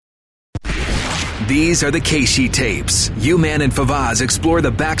These are the Keishi tapes. U-Man and Favazz explore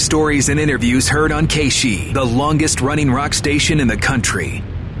the backstories and interviews heard on Keishi, the longest-running rock station in the country.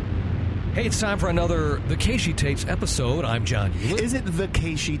 Hey, it's time for another The Keishi Tapes episode. I'm John Hewlett. Is it The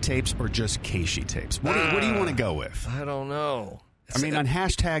Keishi Tapes or just Keishi Tapes? What do you want to go with? I don't know. I mean, on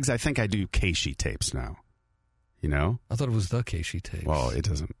hashtags, I think I do Keishi Tapes now. You know? I thought it was The Keishi Tapes. Well, it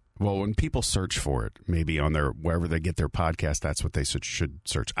doesn't. Well, when people search for it, maybe on their wherever they get their podcast, that's what they should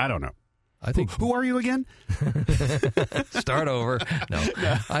search. I don't know. I think. Who are you again? Start over. No.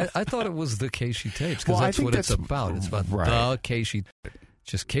 I thought it was The Keishi Tapes because that's what it's about. It's about right. The Keishi.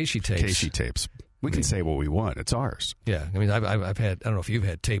 Just Keishi Tapes. Keishi Tapes. We can say what we want. It's ours. Yeah. I mean, I've had, I don't know if you've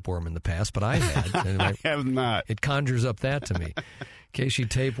had tapeworm in the past, but I had. And I have not. It conjures up that to me. Keishi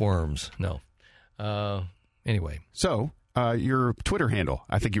tapeworms. No. Anyway. So, your Twitter handle,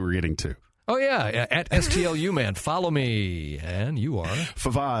 I think you were getting to. Oh, yeah, at STLUman. Follow me. And you are?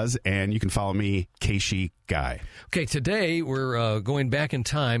 Favazz, and you can follow me, Keishi Guy. Okay, today we're going back in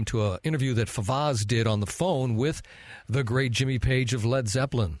time to an interview that Favazz did on the phone with the great Jimmy Page of Led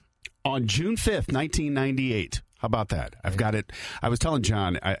Zeppelin. On June 5th, 1998. How about that? I've got it. I was telling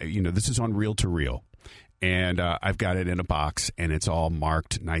John, this is on reel to reel. And I've got it in a box, and it's all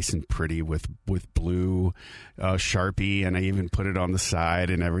marked nice and pretty with blue Sharpie, and I even put it on the side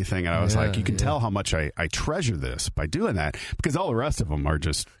and everything. And I was like, you can tell how much I treasure this by doing that, because all the rest of them are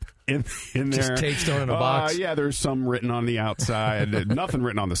just in there. Just tapes thrown in a box. Yeah, there's some written on the outside, nothing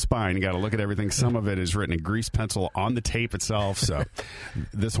written on the spine. You got to look at everything. Some of it is written in grease pencil on the tape itself. So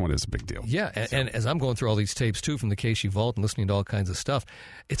this one is a big deal. Yeah, and as I'm going through all these tapes, too, from the Keishi Vault and listening to all kinds of stuff,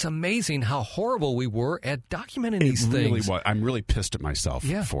 it's amazing how horrible we were at documenting these things. Really was. I'm really pissed at myself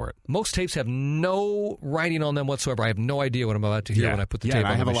for it. Most tapes have no writing on them whatsoever. I have no idea what I'm about to hear when I put the tape on the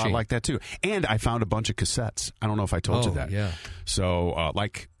machine. Yeah, I have a lot like that, too. And I found a bunch of cassettes. I don't know if I told you that. Yeah. So,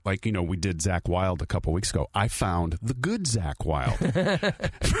 we did Zakk Wylde a couple weeks ago. I found the good Zakk Wylde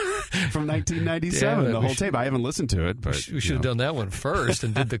from 1997, the whole tape. I haven't listened to it, but we should have done that one first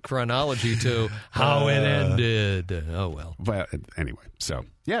and did the chronology to how it ended. Oh well. But anyway, so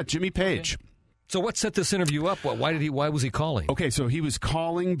yeah, Jimmy Page. Okay. So what set this interview up? Why was he calling? Okay, so he was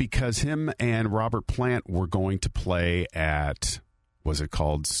calling because him and Robert Plant were going to play at, was it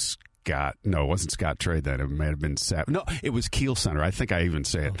called Scott? No, it wasn't Scott Trade then. It might have been No, it was Kiel Center. I think I even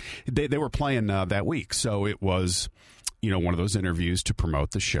say it. They were playing that week. So it was, one of those interviews to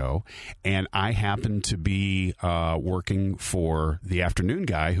promote the show. And I happened to be working for the afternoon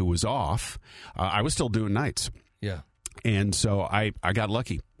guy who was off. I was still doing nights. Yeah. And so I got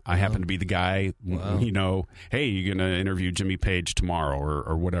lucky. I happened to be the guy, hey, you're going to interview Jimmy Page tomorrow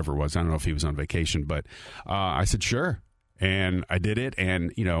or whatever it was. I don't know if he was on vacation, but I said, sure. And I did it,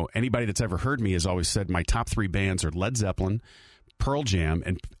 and, anybody that's ever heard me has always said my top three bands are Led Zeppelin, Pearl Jam,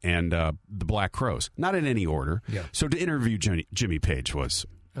 and the Black Crowes. Not in any order. Yeah. So to interview Jimmy Page was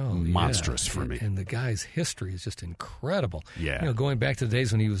monstrous for me. And the guy's history is just incredible. Yeah. Going back to the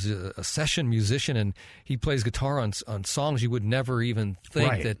days when he was a session musician, and he plays guitar on songs you would never even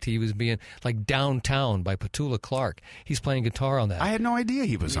think that he was being, like Downtown by Petula Clark. He's playing guitar on that. I had no idea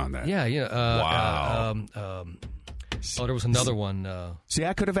he was on that. Yeah. Wow. There was another one. See,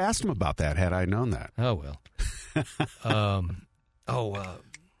 I could have asked him about that had I known that. Oh, well.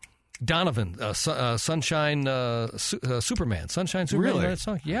 Donovan, Sunshine Superman. Sunshine Superman. Really? That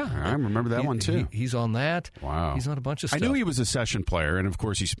song? Yeah. I remember that one, too. He's on that. Wow. He's on a bunch of stuff. I knew he was a session player, and of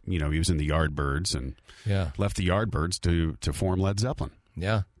course, he was in the Yardbirds and left the Yardbirds to form Led Zeppelin.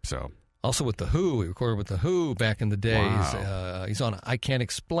 Yeah. So... Also with The Who. He recorded with The Who back in the days. Wow. He's on I Can't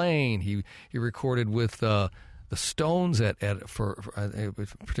Explain. He recorded with the Stones for a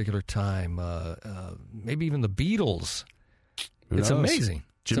particular time. Maybe even the Beatles. It's amazing.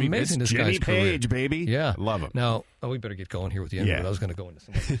 It's amazing this guy's career. Jimmy Page, baby. Yeah. Love him. Now, we better get going here with the interview. I was going to go into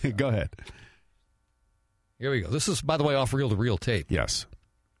some Go ahead. Here we go. This is, by the way, off reel-to-reel tape. Yes.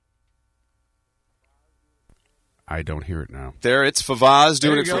 I don't hear it now. There, it's Favazz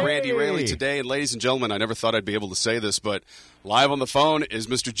doing it for Randy Raley today. And ladies and gentlemen, I never thought I'd be able to say this, but live on the phone is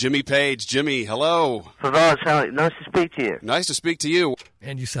Mr. Jimmy Page. Jimmy, hello. Favazz, nice to speak to you. Nice to speak to you.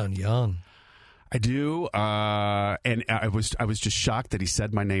 And you sound young. I do, and I was just shocked that he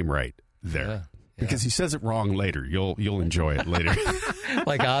said my name right there. Yeah. Because he says it wrong later. You'll enjoy it later.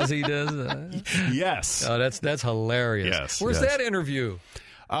 Like Ozzy does? Yes. Oh, that's hilarious. Yes. Where's that interview?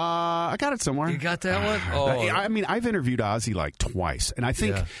 I got it somewhere. You got that one? Oh. I mean, I've interviewed Ozzy like twice, and I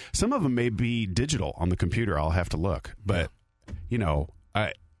think some of them may be digital on the computer. I'll have to look. But,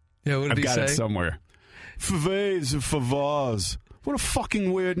 I've got it somewhere. Favazz. What a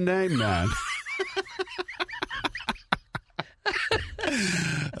fucking weird name, man.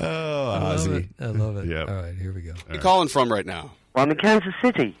 Oh, Jazzy. I love it. Yep. All right, here we go. Where you calling from right now? Well, I'm in Kansas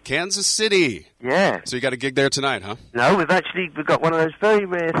City. Kansas City. Yeah. So you got a gig there tonight, huh? No, we've got one of those very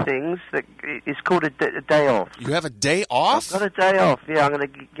rare things that is called a day off. You have a day off? I've got a day off. Yeah, I'm going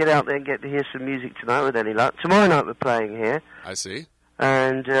to get out there and get to hear some music tonight with any luck. Tomorrow night we're playing here. I see.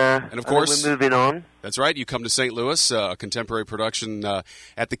 And of course, we're moving on. That's right. You come to St. Louis, a contemporary production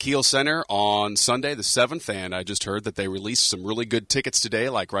at the Kiel Center on Sunday, the 7th, and I just heard that they released some really good tickets today,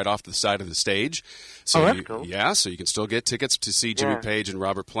 like right off the side of the stage. So that's cool. Yeah, so you can still get tickets to see Jimmy Page and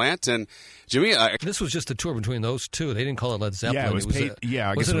Robert Plant. And Jimmy, this was just a tour between those two. They didn't call it Led Zeppelin. Yeah, it was.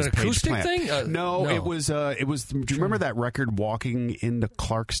 I guess it was an Page acoustic Plant. thing. No, it was. Do you remember that record, "Walking into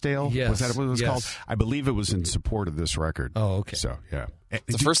Clarksdale"? Yes. Was that what it was Yes. called? I believe it was in support of this record. Oh, okay. So yeah.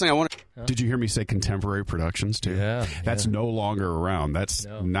 the first thing I want to... Did you hear me say contemporary productions too? Yeah. That's no longer around. That's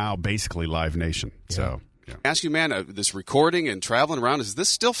now basically Live Nation. Yeah. So. Yeah. ask you, man, this recording and traveling around, is this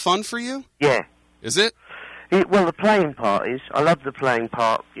still fun for you? Yeah. Is it? Well, the playing part is. I love the playing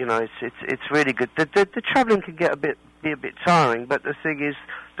part. You know, it's really good. The travelling can get be a bit tiring, but the thing is,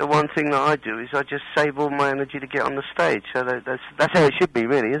 the one thing that I do is I just save all my energy to get on the stage. So that's how it should be,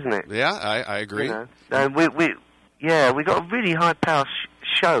 really, isn't it? Yeah, I agree. You know? And we got a really high power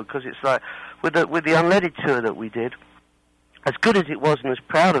show because it's like with the Unleaded tour that we did. As good as it was and as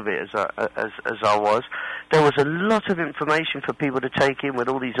proud of it as I was, there was a lot of information for people to take in with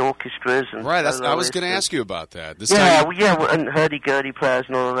all these orchestras and right. I was going to ask you about that. And hurdy-gurdy players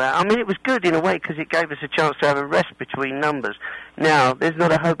and all of that. I mean, it was good in a way because it gave us a chance to have a rest between numbers. Now, there's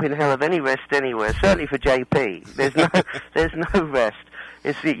not a hope in hell of any rest anywhere. Certainly for JP, there's no rest.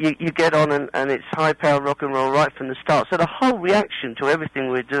 You get on and it's high power rock and roll right from the start. So the whole reaction to everything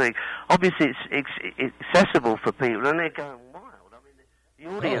we're doing, obviously it's accessible for people, and they're going wild. I mean,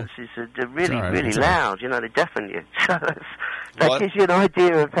 the audiences are really loud. You know, they deafen you. So that gives you an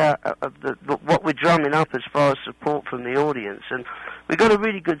idea of what we're drumming up as far as support from the audience. And we've got a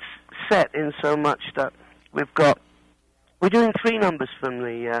really good set in so much that we're doing 3 numbers from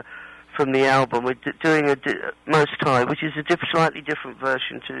the album. We're doing Most High, which is a slightly different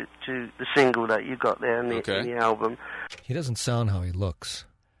version to the single that you got there in the album. He doesn't sound how he looks.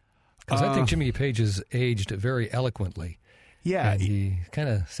 Because I think Jimmy Page has aged very eloquently. Yeah. And he kind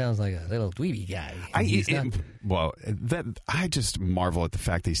of sounds like a little dweeby guy. I just marvel at the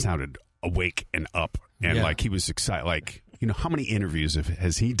fact that he sounded awake and up and like he was excited. Like, you know, how many interviews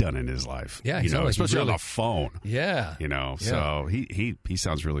has he done in his life? Yeah, especially on the phone. Yeah, so he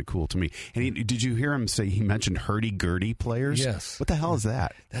sounds really cool to me. And did you hear him say he mentioned hurdy-gurdy players? Yes. What the hell is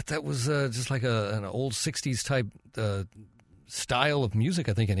that? That was just like an old '60s type style of music,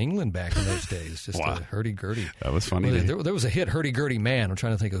 I think, in England back in those days. Just a hurdy-gurdy. That was funny. There was a hit, "Hurdy-Gurdy Man." I'm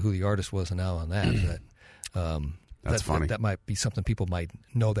trying to think of who the artist was now on that. That's funny. That might be something people might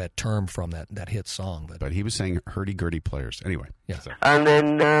know that term from that hit song. But he was saying hurdy-gurdy players. Anyway. Yeah. So. And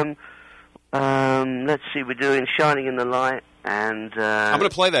then, let's see, we're doing Shining in the Light. And I'm going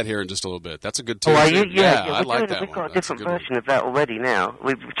to play that here in just a little bit. That's a good tune. I like that. We've got a different version of that already now.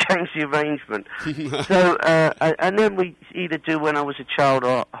 We've changed the arrangement. So, and then we either do When I Was a Child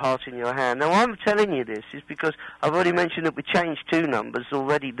or Heart in Your Hand. Now, I'm telling you this is because I've already mentioned that we changed 2 numbers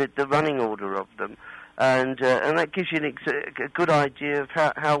already, the running order of them. And that gives you a good idea of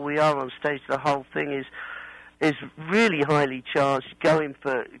how we are on stage. The whole thing is really highly charged, going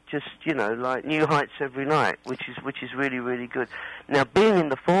for just, you know, like new heights every night, which is really, really good. Now, being in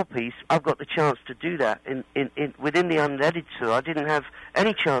the 4-piece, I've got the chance to do that within the Unleaded tour. I didn't have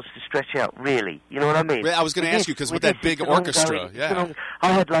any chance to stretch out, really. You know what I mean? I was going to ask you, because with that big orchestra,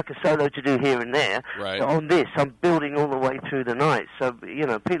 I had like a solo to do here and there. Right. But on this, I'm building all the way through the night. So, you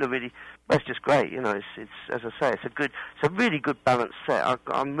know, people are really... That's just great, you know. It's as I say, it's a really good balanced set.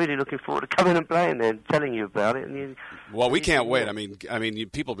 I'm really looking forward to coming and playing there and telling you about it. We can't wait. I mean,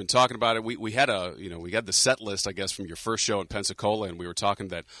 people have been talking about it. We had the set list, I guess, from your first show in Pensacola, and we were talking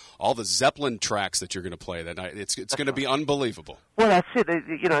that all the Zeppelin tracks that you're going to play that night, it's going to be unbelievable. Well, that's it.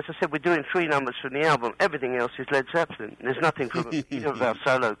 You know, as I said, we're doing 3 numbers from the album. Everything else is Led Zeppelin. There's nothing from of our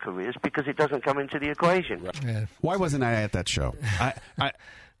solo careers because it doesn't come into the equation. Right. Yeah. Why wasn't I at that show?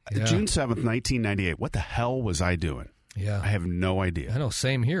 June 7th, 1998. What the hell was I doing? Yeah, I have no idea. I know.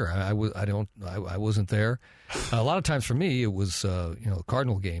 Same here. I wasn't there. A lot of times for me, it was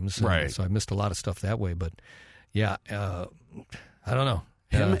Cardinal games, right? So I missed a lot of stuff that way. But yeah, I don't know.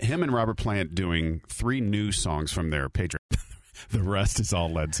 Him and Robert Plant doing 3 new songs from their Patreon. The rest is all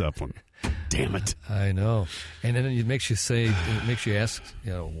Led Zeppelin. Damn it! I know. And then it makes you ask,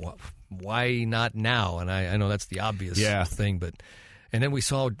 why not now? And I know that's the obvious thing, but. And then we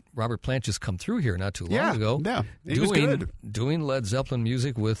saw Robert Plant just come through here not too long ago. Yeah, he was good. Doing Led Zeppelin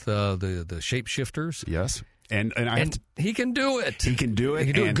music with the Shapeshifters. Yes. And he can do it. He can do it.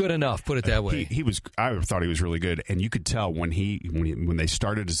 He can do it good enough. Put it that way. He was. I thought he was really good, and you could tell when they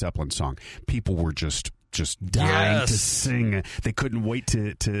started a Zeppelin song, people were just dying to sing. They couldn't wait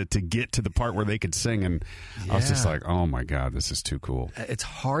to get to the part where they could sing, and I was just like, oh my God, this is too cool. It's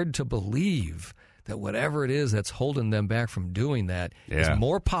hard to believe that whatever it is that's holding them back from doing that is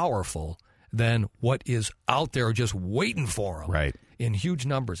more powerful than what is out there just waiting for them. Right. In huge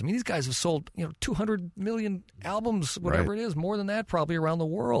numbers. I mean, these guys have sold 200 million albums, whatever it is, more than that probably around the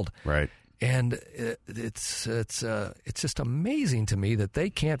world. Right. And it's just amazing to me that they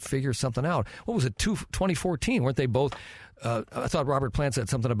can't figure something out. What was it? 2014? Weren't they both? I thought Robert Plant said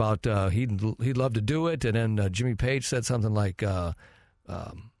something about he'd love to do it, and then Jimmy Page said something like, I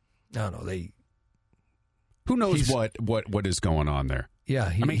don't know. Who knows what is going on there?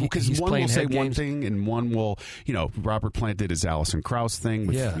 Yeah, because one will say one thing, and one will, Robert Plant did his Alison Krauss thing,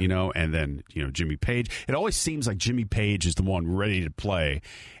 with, and then Jimmy Page. It always seems like Jimmy Page is the one ready to play,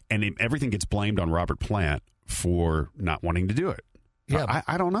 and everything gets blamed on Robert Plant for not wanting to do it. Yeah,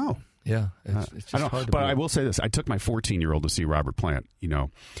 I don't know. Yeah, it's just hard to believe. I will say this: I took my 14-year-old to see Robert Plant,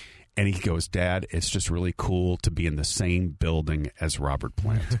 and he goes, "Dad, it's just really cool to be in the same building as Robert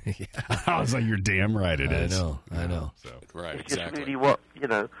Plant." I was like, "You're damn right, it is." I know. So, right, it's exactly. just really what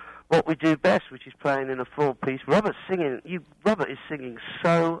we do best, which is playing in a full piece. Robert is singing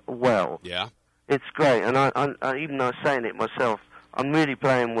so well. Yeah, it's great, and I even though I'm saying it myself, I'm really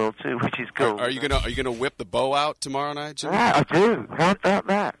playing well too, which is cool. Are you gonna whip the bow out tomorrow night, Jimmy? Yeah, I do. How about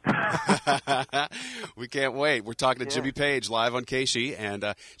that? We can't wait. We're talking to Jimmy Page live on KSHE, and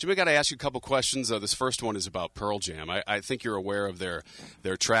Jimmy, I got to ask you a couple questions. This first one is about Pearl Jam. I think you're aware of their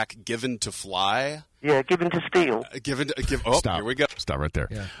track "Given to Fly." Yeah, Given to Steal. Stop. Here we go. Stop right there.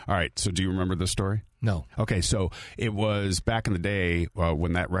 Yeah. All right. So, do you remember this story? No. Okay. So it was back in the day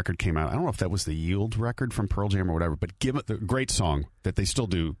when that record came out. I don't know if that was the Yield record from Pearl Jam or whatever, but the great song that they still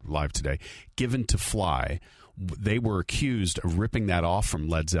do live today, "Given to Fly." They were accused of ripping that off from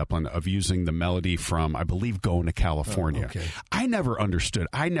Led Zeppelin, of using the melody from, I believe, "Going to California." Okay. I never understood.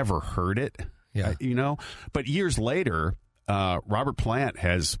 I never heard it. Yeah. But years later, Robert Plant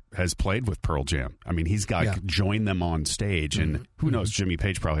has played with Pearl Jam. I mean, he's got joined them on stage, and who knows, Jimmy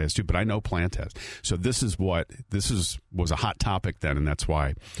Page probably has too, but I know Plant has. So this was a hot topic then, and that's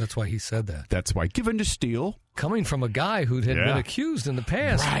why he said that. That's why "Given to Steal," coming from a guy who had been accused in the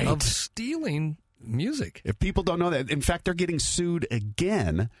past of stealing music. If people don't know that, in fact, they're getting sued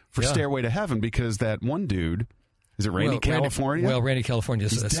again for "Stairway to Heaven" because that one dude. Is it Randy California? Randy California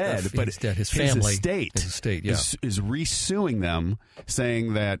is dead, but he's dead. His family, his estate is resuing them,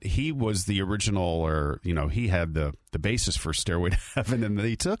 saying that he was the original, or he had the basis for "Stairway to Heaven," and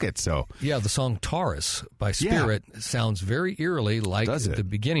he took it. So the song "Taurus" by Spirit sounds very eerily like the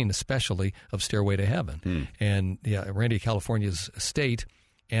beginning, especially of "Stairway to Heaven." And Randy California's estate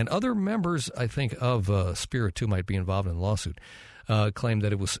and other members, I think, of Spirit too, might be involved in the lawsuit, claimed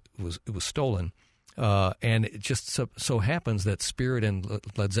that it was stolen. And it just so happens that Spirit and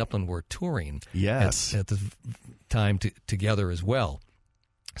Led Zeppelin were touring at the time together as well.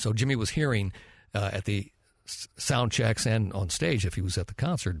 So Jimmy was hearing at the sound checks and on stage, if he was at the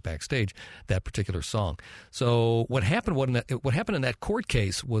concert backstage, that particular song. So what happened in that court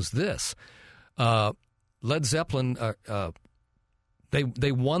case was this: Led Zeppelin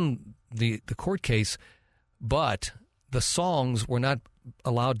they won the court case, but the songs were not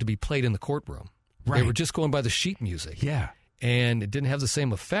allowed to be played in the courtroom. Right. They were just going by the sheet music. Yeah. And it didn't have the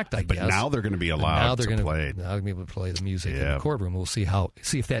same effect, I guess. But now they're going to be allowed to play. Now they're going to be able to play the music in the courtroom. We'll see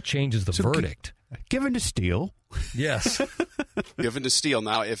if that changes the verdict. Given to Steal. Yes. Given to Steal.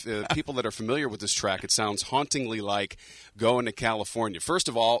 Now, if people that are familiar with this track, it sounds hauntingly like "Going to California." First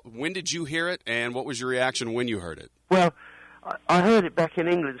of all, when did you hear it, and what was your reaction when you heard it? Well, I heard it back in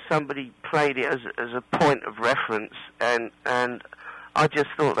England. Somebody played it as a point of reference, and I just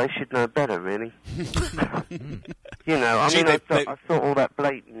thought they should know better, really. I thought all that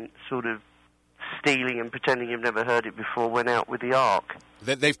blatant sort of stealing and pretending you've never heard it before went out with the Ark.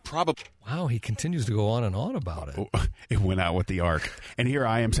 They've probably... Wow, he continues to go on and on about it. It went out with the Ark. And here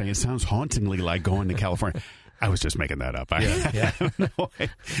I am saying it sounds hauntingly like "Going to California." I was just making that up. I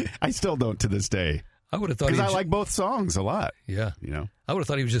still don't to this day. I would have thought because I like both songs a lot. Yeah, I would have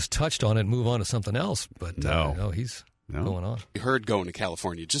thought he was just touched on it and move on to something else. But no, he's going on. You heard "Going to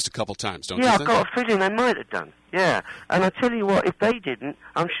California" just a couple times, don't you think? Yeah, I've got a feeling they might have done. Yeah, and I tell you what, if they didn't,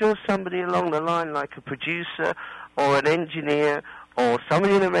 I'm sure somebody along the line, like a producer or an engineer or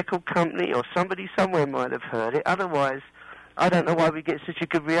somebody in a record company or somebody somewhere might have heard it. Otherwise, I don't know why we get such a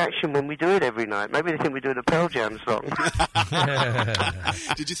good reaction when we do it every night. Maybe they think we're doing a Pearl Jam song.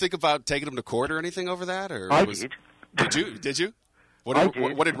 Did you think about taking him to court or anything over that? Or I did. Did you? I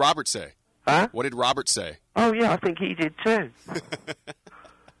did. What did Robert say? Huh? What did Robert say? Oh yeah, I think he did too.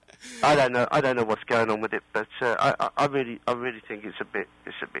 I don't know what's going on with it, but I really think it's a bit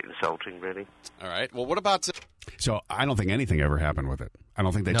insulting, really. All right. Well, what about? So I don't think anything ever happened with it. I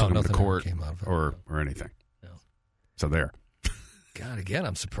don't think they took him to court or anything. No. So there. God, again,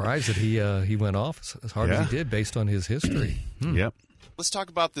 I'm surprised that he went off as hard as he did based on his history. Yep. Let's talk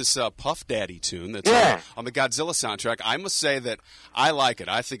about this Puff Daddy tune that's on the Godzilla soundtrack. I must say that I like it.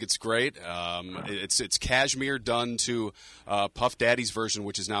 I think it's great. It's Kashmir done to Puff Daddy's version,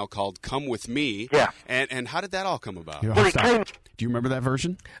 which is now called "Come With Me." Yeah. And how did that all come about? Do you remember that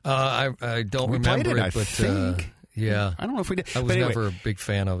version? I don't remember it, but think. Yeah, I don't know if we did. I was never a big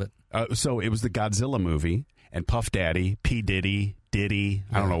fan of it. So it was the Godzilla movie, and Puff Daddy, P. Diddy,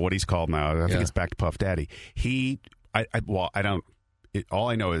 I don't know what he's called now. I think it's back to Puff Daddy. All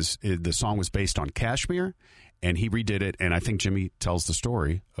I know is the song was based on Kashmir, and he redid it, and I think Jimmy tells the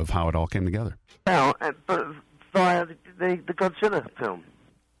story of how it all came together. Well, but via the Godzilla film.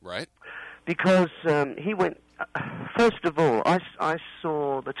 Right. Because he went... First of all, I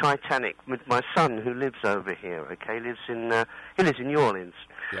saw the Titanic with my son, who lives over here, okay? He lives in New Orleans.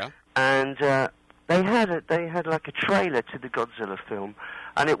 Yeah. And they had like a trailer to the Godzilla film,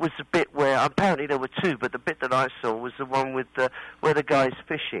 and it was the bit where, apparently there were two, but the bit that I saw was the one with where the guy's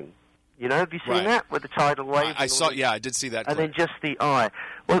fishing. You know, have you seen that with the tidal wave? I saw. Yeah, I did see that. And then just the eye.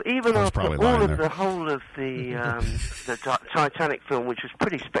 Well, even after all of the whole of the Titanic film, which was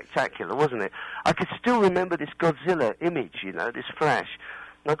pretty spectacular, wasn't it? I could still remember this Godzilla image. You know, this flash.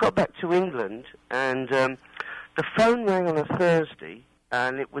 And I got back to England, and the phone rang on a Thursday,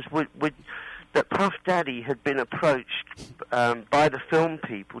 and it was that Puff Daddy had been approached by the film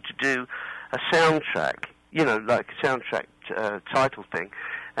people to do a soundtrack, you know, like a soundtrack title thing,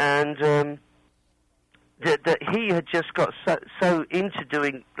 and that he had just got so into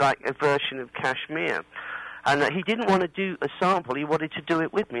doing like a version of Kashmir, and that he didn't want to do a sample, he wanted to do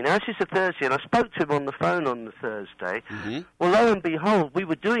it with me. Now, this is a Thursday, and I spoke to him on the phone on the Thursday. Mm-hmm. Well, lo and behold, we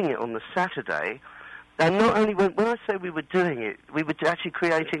were doing it on the Saturday. And not only when I say we were doing it, we were actually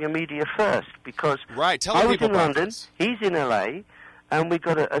creating a media first, because I was in London, he's in LA, and we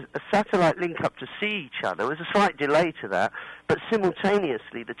got a satellite link up to see each other. There was a slight delay to that, but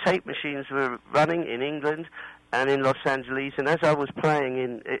simultaneously the tape machines were running in England and in Los Angeles, and as I was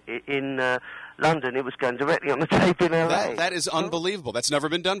playing in London, it was going directly on the tape in LA. That is unbelievable. That's never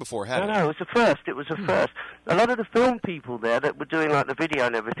been done before, has it? No, it was a first. It was a first. A lot of the film people there that were doing like the video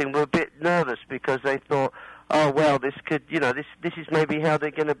and everything were a bit nervous, because they thought, oh well, this could, you know, this is maybe how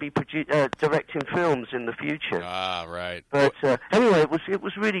they're going to be directing films in the future. Ah, right. But anyway, it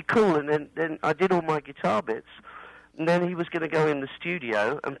was really cool, and then I did all my guitar bits. And then he was going to go in the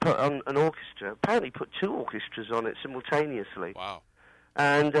studio and put on an orchestra. Apparently put two orchestras on it simultaneously. Wow.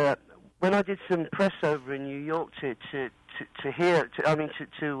 And when I did some press over in New York for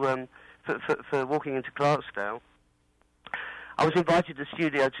Walking into Clarksdale, I was invited to the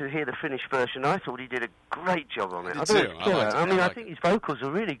studio to hear the finished version. I thought he did a great job on it. I think his vocals are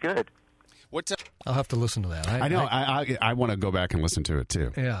really good. I'll have to listen to that. I know. I want to go back and listen to it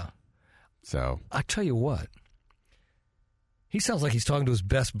too. Yeah. So I tell you what. He sounds like he's talking to his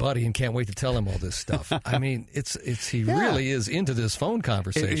best buddy and can't wait to tell him all this stuff. I mean, he really is into this phone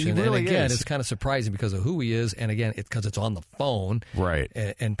conversation. Really and again, is. It's kind of surprising because of who he is, and again, it's because it's on the phone, right?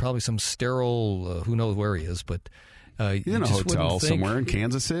 And probably some sterile, who knows where he is, but he's in a hotel somewhere in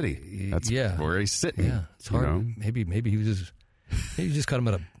Kansas City. That's where he's sitting. Yeah, it's hard. You know? Maybe he was just caught him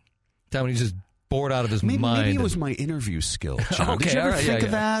at a time when he was just bored out of his mind. Maybe it was my interview skill, John. Okay, did you ever think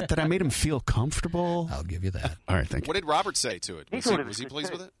of that? That I made him feel comfortable? I'll give you that. All right, thank you. What did Robert say to it? Was he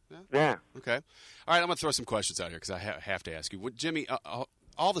pleased with it? Yeah. Okay. All right, I'm going to throw some questions out here because I have to ask you. Jimmy,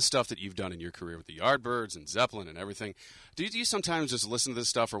 all the stuff that you've done in your career with the Yardbirds and Zeppelin and everything, do you sometimes just listen to this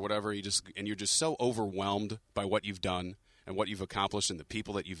stuff or whatever, you're just so overwhelmed by what you've done and what you've accomplished and the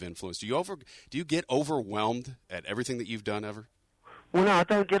people that you've influenced? Do you get overwhelmed at everything that you've done ever? Well, no, I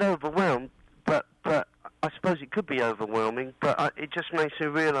don't get overwhelmed, but I suppose it could be overwhelming. But it just makes me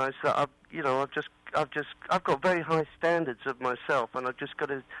realise that I've got very high standards of myself, and I've just got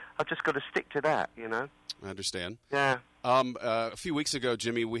to stick to that. You know. I understand. Yeah. A few weeks ago,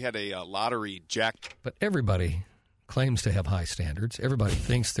 Jimmy, we had a lottery jack. But everybody claims to have high standards. Everybody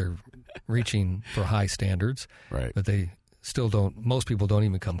thinks they're reaching for high standards, right? But they still don't. Most people don't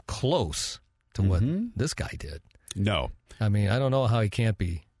even come close to what this guy did. No. I mean, I don't know how he can't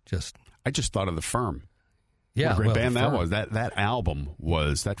be just. I just thought of the firm. Yeah, what a great band that Firm. was. That album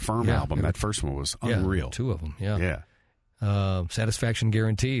was, that Firm album, that first one was unreal. Two of them, yeah. Yeah. Satisfaction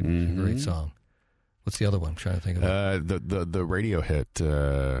Guaranteed, great song. What's the other one? I'm trying to think of it. The radio hit,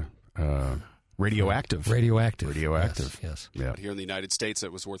 Radioactive. Radioactive. Yes. Yeah. Here in the United States,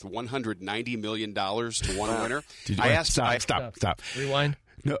 it was worth $190 million to one winner. Stop. Rewind.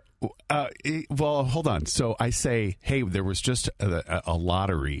 No, well, hold on. So I say, hey, there was just a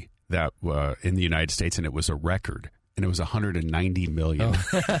lottery that in the United States, and it was a record, and it was $190 million.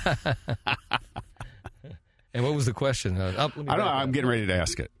 Oh. And what was the question? I don't know. I'm getting ready to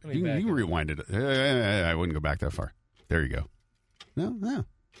ask it. You can rewind it. I wouldn't go back that far. There you go. No.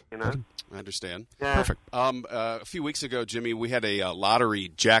 You know? I understand. Yeah. Perfect. A few weeks ago, Jimmy, we had a lottery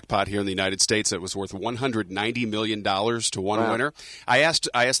jackpot here in the United States that was worth $190 million to one winner. I asked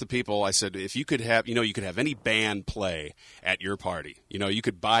the people, I said, if you could have, you could have any band play at your party. You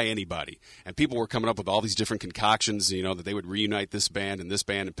could buy anybody. And people were coming up with all these different concoctions, that they would reunite this band and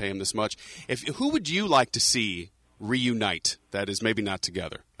pay them this much. Who would you like to see reunite that is maybe not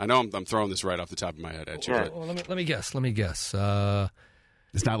together? I know I'm throwing this right off the top of my head at you. Well, let me guess.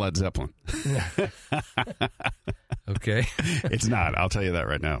 It's not Led Zeppelin. Okay. It's not. I'll tell you that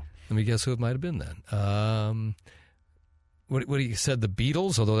right now. Let me guess who it might have been then. What you said, the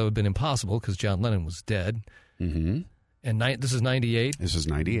Beatles, although that would have been impossible because John Lennon was dead. Mm-hmm. And this is 98? This is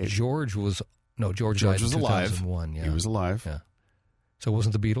 98. George died in 2001. Alive. Yeah. He was alive. Yeah. So it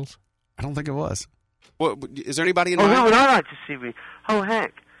wasn't the Beatles? I don't think it was. Well, is there anybody in mind? mind? Who would I like to see? Oh,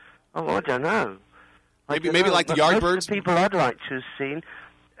 heck. Oh, I don't know. Maybe like the Yardbirds? Most of the people I'd like to have seen,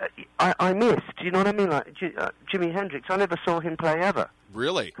 I missed. Do you know what I mean? Like Jimi Hendrix, I never saw him play ever.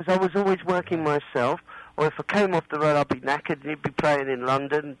 Really? Because I was always working myself, or if I came off the road, I'd be knackered, and he'd be playing in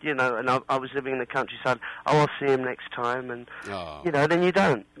London, and I was living in the countryside. Oh, I'll see him next time, and, then you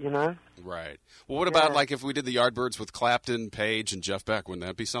don't, Right. Well, what about, like, if we did the Yardbirds with Clapton, Page, and Jeff Beck? Wouldn't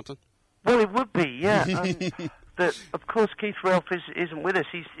that be something? Well, it would be, yeah. But of course, Keith Relf isn't with us.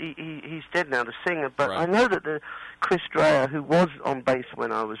 He's dead now, the singer. But right. I know that the Chris Dreyer, who was on bass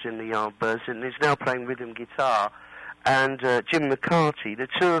when I was in the Yardbirds and is now playing rhythm guitar, and Jim McCarty, the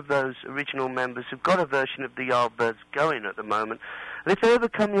two of those original members, have got a version of the Yardbirds going at the moment. And if they ever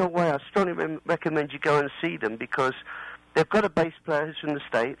come your way, I strongly recommend you go and see them, because they've got a bass player who's from the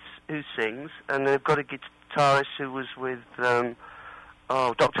States who sings, and they've got a guitarist who was with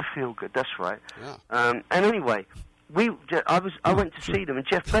Dr. Feelgood, that's right. Yeah. And anyway, I went to see them, and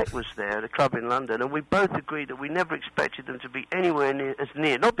Jeff Beck was there at a club in London, and we both agreed that we never expected them to be anywhere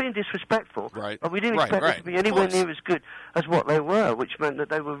near, not being disrespectful, right. but we didn't expect them to be anywhere near as good as what they were, which meant that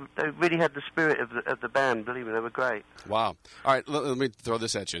they really had the spirit of the band. Believe me, they were great. Wow. All right, let me throw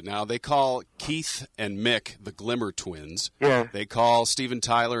this at you. Now, they call Keith and Mick the Glimmer Twins. Yeah. They call Steven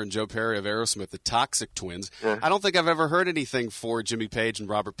Tyler and Joe Perry of Aerosmith the Toxic Twins. Yeah. I don't think I've ever heard anything for Jimmy Page and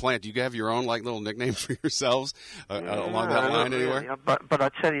Robert Plant. Do you have your own little nickname for yourselves along that line anywhere? Really. But I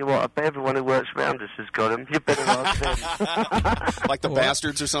tell you what, I bet everyone who works around us has got them. You better ask them. Like the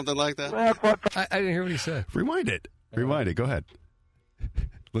Bastards or something like that? Well, I didn't hear what he said. Rewind it. Go ahead.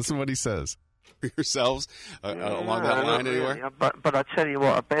 Listen to what he says. Yourselves along that line anywhere? Really. But I tell you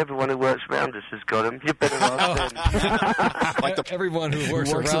what, I bet everyone who works around us has got them. You better ask them. Everyone who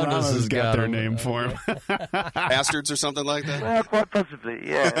works around us has got their them. name for him. Bastards or something like that? Well, quite possibly,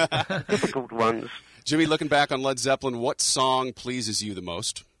 yeah. Difficult ones. Jimmy, looking back on Led Zeppelin, what song pleases you the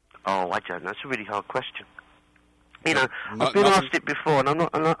most? Oh, I don't know. It's a really hard question. I've been asked it before, and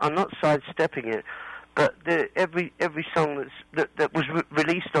I'm not sidestepping it. But every song that was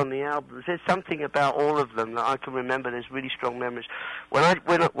released on the albums, there's something about all of them that I can remember. There's really strong memories. When I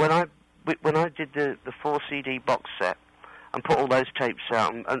did the 4 CD box set and put all those tapes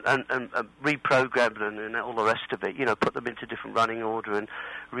out and reprogrammed them and all the rest of it, put them into different running order and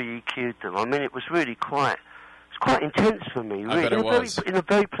re-EQ'd them. I mean, it was really quite intense for me. I bet it was. In a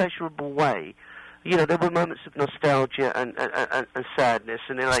very pleasurable way. There were moments of nostalgia and sadness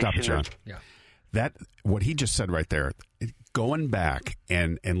and elation. Stop it, John. Yeah. That, what he just said right there, going back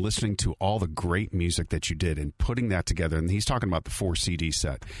and listening to all the great music that you did and putting that together, and he's talking about the 4 CD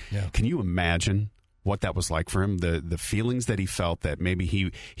set. Yeah. Can you imagine what that was like for him? The feelings that he felt, that maybe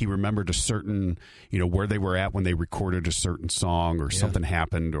he remembered a certain, where they were at when they recorded a certain song, or something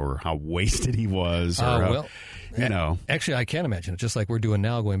happened, or how wasted he was, or Actually, I can imagine it, just like we're doing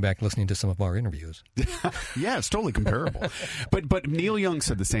now, going back and listening to some of our interviews. Yeah, it's totally comparable. But Neil Young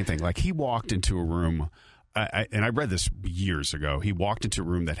said the same thing. Like, he walked into a room, and I read this years ago. He walked into a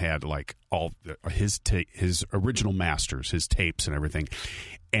room that had like all his original masters, his tapes and everything,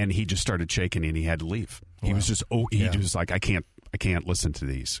 and he just started shaking and he had to leave. He was just he was like, I can't listen to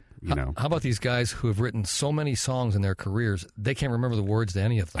these. How about these guys who have written so many songs in their careers, they can't remember the words to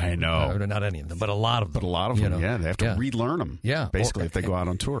any of them? I know. Not any of them, but a lot of them. But a lot of them, yeah. They have to relearn them, basically, if they go out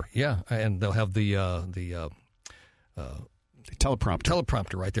on tour. Yeah, and they'll have the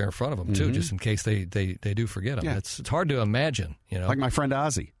teleprompter right there in front of them, too, just in case they do forget them. Yeah. It's hard to imagine, Like my friend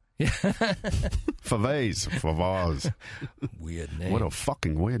Ozzy. Favazz. Weird name. What a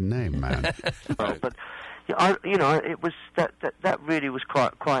fucking weird name, man. But it was that really was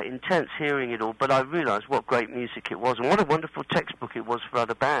quite intense hearing it all. But I realised what great music it was, and what a wonderful textbook it was for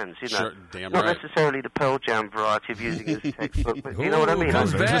other bands. Sure, damn not right. necessarily the Pearl Jam variety of using it as a textbook, but you know what I mean.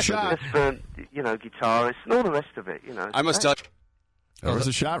 Comes back. Guitarists and all the rest of it. I must tell. There was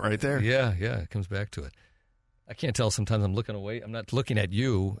a shot right there. Yeah, it comes back to it. I can't tell. Sometimes I'm looking away. I'm not looking at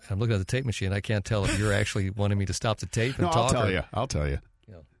you. I'm looking at the tape machine. I can't tell if you're actually wanting me to stop the tape and talk. I'll tell you.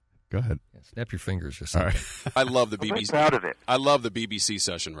 Go ahead. Yeah, snap your fingers or something. All right. I love the BBC. I'm proud of it. I love the BBC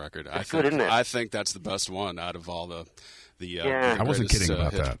session record. It's good, isn't it? I think that's the best one out of all the I wasn't kidding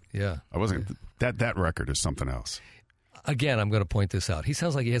about hit. that. Yeah. I wasn't. That record is something else. Again, I'm going to point this out. He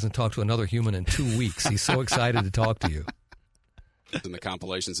sounds like he hasn't talked to another human in 2 weeks. He's so excited to talk to you. And the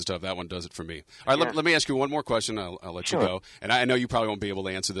compilations and stuff, that one does it for me. All right, let me ask you one more question. I'll let you go. And I know you probably won't be able to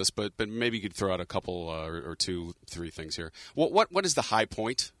answer this, but maybe you could throw out a couple or 2, 3 things here. What is the high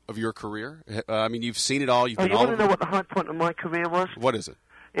point of your career? I mean, you've seen it all. You've been you all want to know what the high point of my career was? What is it?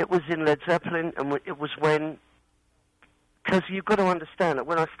 It was in Led Zeppelin, and it was when... Because you've got to understand that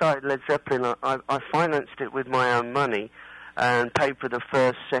when I started Led Zeppelin, I financed it with my own money and paid for the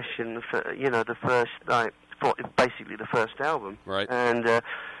first session, the first... basically the first album. Right. And,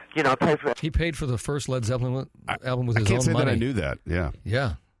 I paid for it. He paid for the first Led Zeppelin album with his own money. I can't say that I knew that. Yeah.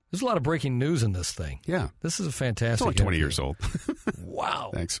 Yeah. There's a lot of breaking news in this thing. Yeah. This is a fantastic It's only 20 years old. Wow.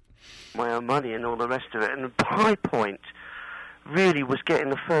 Thanks. My own money and all the rest of it. And the high point really was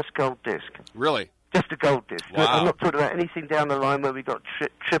getting the first gold disc. Really? Just a gold disc. Wow. I'm not talking about anything down the line where we got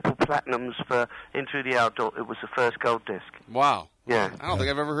triple platinums for In Through the Outdoor. It was the first gold disc. Wow. Yeah. I don't think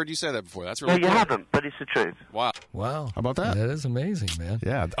I've ever heard you say that before. That's really No, you cool. haven't, but it's the truth. Wow. Wow. How about that? That is amazing, man.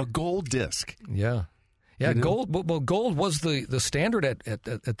 Yeah, a gold disc. Yeah. Yeah, gold. Well, gold was the standard at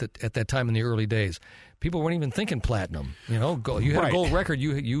that time in the early days. People weren't even thinking platinum. Gold. You had a gold record,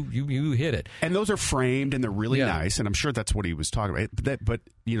 you hit it. And those are framed and they're really nice. And I'm sure that's what he was talking about. But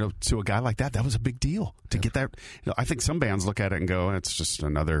to a guy like that was a big deal to get that. I think some bands look at it and go, "It's just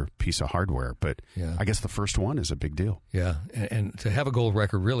another piece of hardware." But I guess the first one is a big deal. Yeah, and to have a gold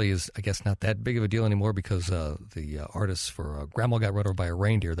record really is, I guess, not that big of a deal anymore because the artists for "Grandma Got Run Over by a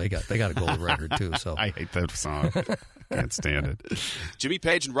Reindeer" they got a gold record too. So I hate that song. Can't stand it. Jimmy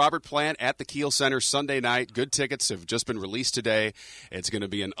Page and Robert Plant at the Kiel Center Sunday night. Good tickets have just been released today. It's going to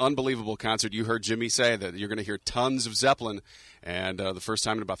be an unbelievable concert. You heard Jimmy say that you're going to hear tons of Zeppelin, and the first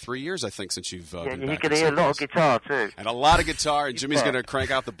time in about 3 years, I think, since you've been you back. can hear a lot of guitar, too. And a lot of guitar, and Jimmy's going to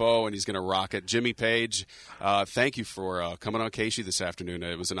crank out the bow, and he's going to rock it. Jimmy Page, thank you for coming on Casey this afternoon.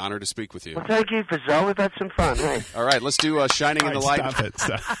 It was an honor to speak with you. Well, thank you, Favazz. We've had some fun, hey? All right, let's do Shining in the Light. Stop it.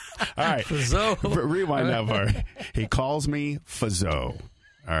 Stop. All right. Rewind that part. He calls me Fazzo.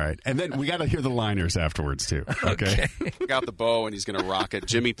 All right. And then we got to hear the liners afterwards, too. Okay. Got the bow, and he's going to rock it.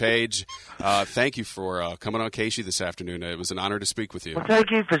 Jimmy Page, thank you for coming on Casey this afternoon. It was an honor to speak with you. Well,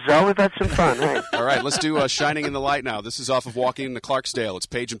 thank you, Favazz. We've had some fun, hey? All right, let's do Shining in the Light now. This is off of Walking into Clarksdale. It's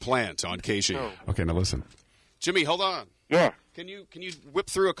Page and Plant on Casey. Oh. Okay, now listen. Jimmy, hold on. Yeah. Can you whip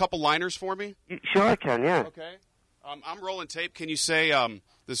through a couple liners for me? Sure I can, yeah. Okay. I'm rolling tape. Can you say,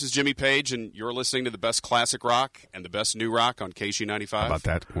 this is Jimmy Page, and you're listening to the best classic rock and the best new rock on KC95? How about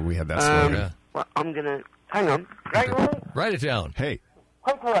that when we had that slogan? Well, I'm going to... Hang on. Write it down. Hey.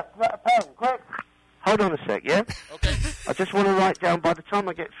 Quick. Hold on a sec, yeah? Okay. I just want to write down, by the time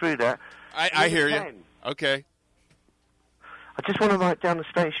I get through that... I hear you. Okay. I just want to write down the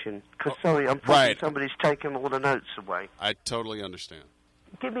station, because, sorry, I'm thinking somebody's taken all the notes away. I totally understand.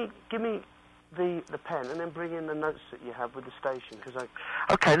 Give me the pen, and then bring in the notes that you have with the station.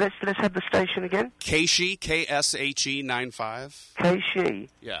 Okay, let's have the station again. KSHE, KSHE 95. KSHE?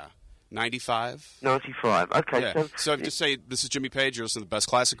 Yeah. 95. 95. Okay. Yeah. So just say, this is Jimmy Page. You're listening to the best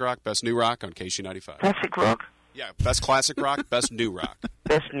classic rock, best new rock on KSHE 95. Classic rock? Yeah, best classic rock, best new rock.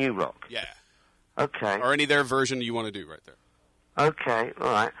 Best new rock? Yeah. Okay. Or any their version you want to do right there. Okay,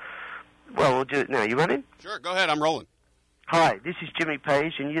 all right. Well, we'll do it now. You running? Sure, go ahead. I'm rolling. Hi, this is Jimmy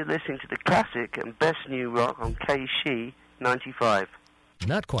Page, and you're listening to the classic and best new rock on KSHE 95.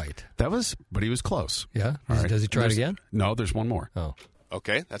 Not quite. But he was close. Yeah. Right. Does he try it again? No, there's one more. Oh.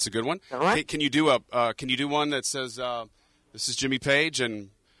 Okay, that's a good one. All right. Can you do one that says, "This is Jimmy Page," and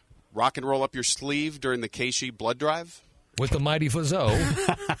rock and roll up your sleeve during the KSHE blood drive? with the mighty Favazz.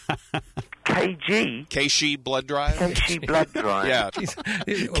 KG? KC Blood Drive? KC Blood Drive. Yeah.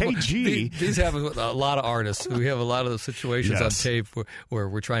 KG. These have a lot of artists. We have a lot of the situations Yes. on tape where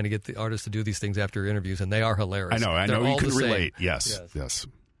we're trying to get the artists to do these things after interviews, and they are hilarious. I They're know. You all can the same. relate. Yes.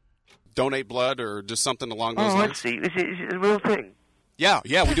 Donate blood or just something along those Oh, I lines? see. Is it a real thing? Yeah,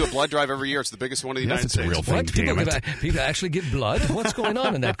 we do a blood drive every year. It's the biggest one in the United It's a States. real thing. What? People actually get blood? What's going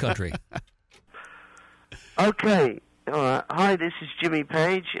on in that country? Okay. All right. Hi, this is Jimmy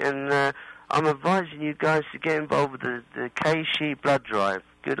Page, and I'm advising you guys to get involved with the KC Blood Drive.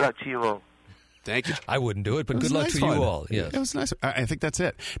 Good luck to you all. Thank you. I wouldn't do it, but It was good luck nice to fun. you all. Yes. It was nice. I think that's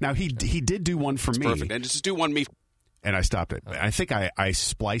it. Now, he did do one for me. Perfect. And just do one me. And I stopped it. I think I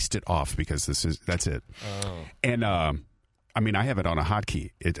spliced it off because that's it. Oh. And I have it on a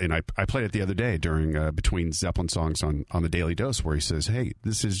hotkey. And I played it the other day during between Zeppelin songs on the Daily Dose, where he says, "Hey,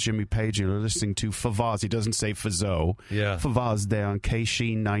 this is Jimmy Page. You're listening to Favazz." He doesn't say Favazz. Yeah. Favazz there on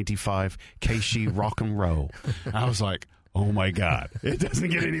KC 95, KC Rock and Roll. I was like, oh my God, it doesn't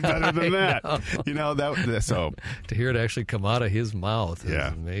get any better than that. So To hear it actually come out of his mouth is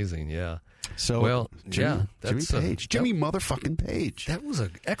Yeah. amazing. Yeah. So, Well, Jimmy that's Page. Jimmy motherfucking Page. That was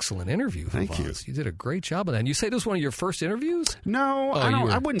an excellent interview. Thank Favazz. you. You did a great job of that. And you say this was one of your first interviews? No, Oh, I you don't.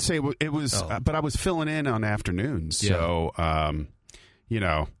 were- I wouldn't say it was, Oh. but I was filling in on afternoons. So, I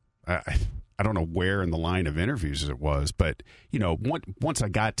don't know where in the line of interviews it was, but once I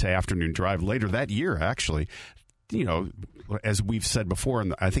got to Afternoon Drive later that year, actually, as we've said before,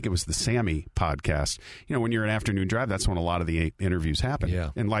 and I think it was the Sammy podcast, when you're in Afternoon Drive, that's when a lot of the interviews happen.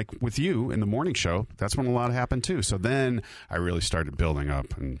 Yeah. And like with you in the morning show, that's when a lot happened too. So then I really started building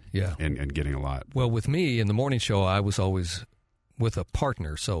up and getting a lot. Well, with me in the morning show, I was always with a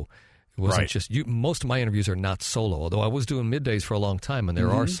partner, so it wasn't Right. just you. Most of my interviews are not solo, although I was doing middays for a long time, and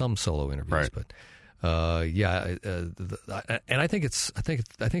there are some solo interviews. Right. But and I think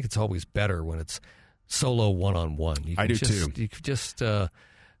it's always better when it's solo one-on-one. I do too. You could just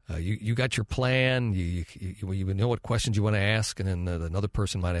you got your plan. You know what questions you want to ask, and then another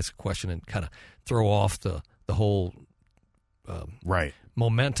person might ask a question and kind of throw off the whole Right.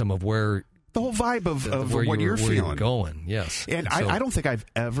 momentum of where. The whole vibe of where what you're where feeling. You're going, yes. And so, I don't think I've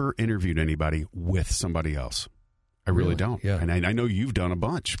ever interviewed anybody with somebody else. I really Really? don't. Yeah. And I know you've done a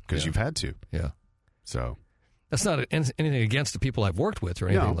bunch because Yeah. you've had to. yeah. So, That's not anything against the people I've worked with or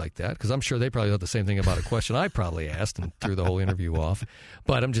anything No. like that, because I'm sure they probably thought the same thing about a question I probably asked and threw the whole interview off.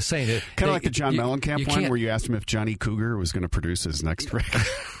 But I'm just saying that kind of like the John Mellencamp one can't- where you asked him if Johnny Cougar was going to produce his next record.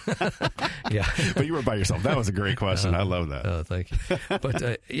 yeah. But you were by yourself. That was a great question. I love that. Thank you.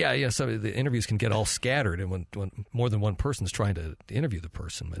 But some of the interviews can get all scattered, and when more than one person's trying to interview the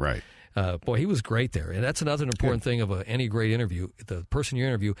person. But, Right. Boy, he was great there, and that's another important thing of any great interview. The person you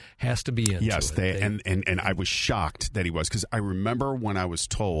interview has to be into Yes, it. and I was shocked that he was, because I remember when I was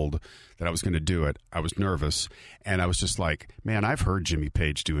told that I was going to do it, I was nervous, and I was just like, man, I've heard Jimmy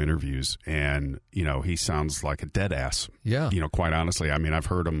Page do interviews, and he sounds like a dead ass. Yeah. Quite honestly, I mean, I've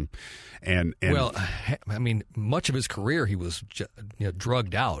heard him, and well, I mean, much of his career he was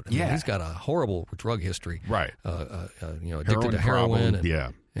drugged out. I mean, Yeah. he's got a horrible drug history. Right. Addicted to heroin. problem. And,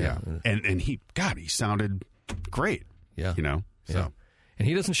 Yeah. And he sounded great. Yeah. So. Yeah. And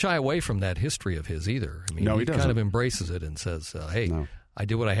he doesn't shy away from that history of his either. I mean, No, he he kind doesn't. of embraces it and says, hey, No. I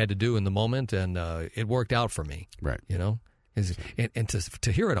did what I had to do in the moment, and it worked out for me. Right. And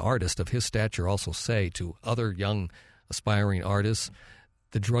to hear an artist of his stature also say to other young aspiring artists,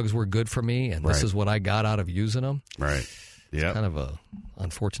 the drugs were good for me, and this Right. is what I got out of using them. Right. Yeah. Kind of a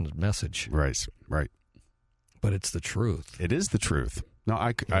unfortunate message, Right. but it's the truth. It is the truth. No, I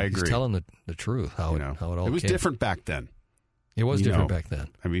agree. He's telling the truth, how it all it was came. different back then. It was You different know. back then.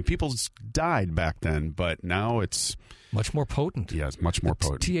 I mean, people died back then, but now it's Much more potent. it's much more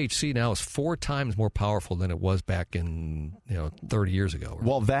potent. THC now is 4 times more powerful than it was back in 30 years ago.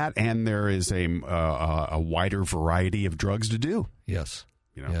 Well, that and there is a wider variety of drugs to do. Yes.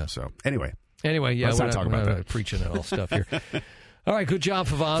 Yeah. So anyway, Anyway, yeah, Let's not talk about that. Preaching and all stuff here. All right, good job,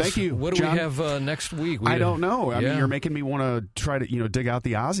 Favazz. Thank you, What do John. we have next week? I don't know. I Yeah. mean, you're making me want to try to dig out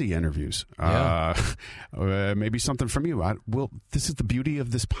the Ozzy interviews. Maybe something from you. This is the beauty of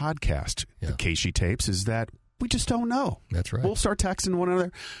this podcast, the KC tapes, is that we just don't know. That's right. We'll start texting one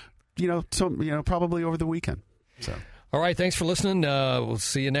another. Probably over the weekend. So. All right, thanks for listening. We'll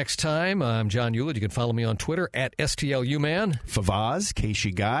see you next time. I'm John Hewlett. You can follow me on Twitter at STLUman. Favazz,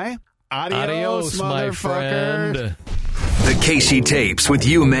 KC Guy. Adios, my motherfucker. friend. The KC Tapes with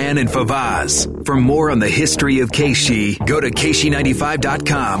U-Man and Favazz. For more on the history of KC, go to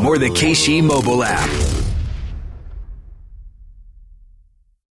KC95.com or the KC mobile app.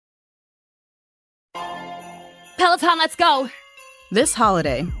 Peloton, let's go! This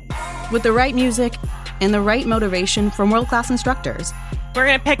holiday, with the right music and the right motivation from world-class instructors, we're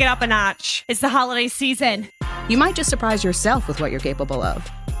going to pick it up a notch. It's the holiday season. You might just surprise yourself with what you're capable of.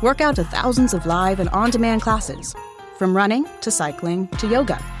 Work out to thousands of live and on-demand classes, from running to cycling to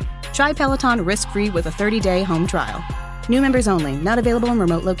yoga. Try Peloton risk-free with a 30-day home trial. New members only, not available in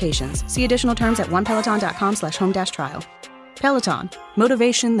remote locations. See additional terms at onepeloton.com/home-trial. Peloton,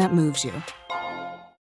 motivation that moves you.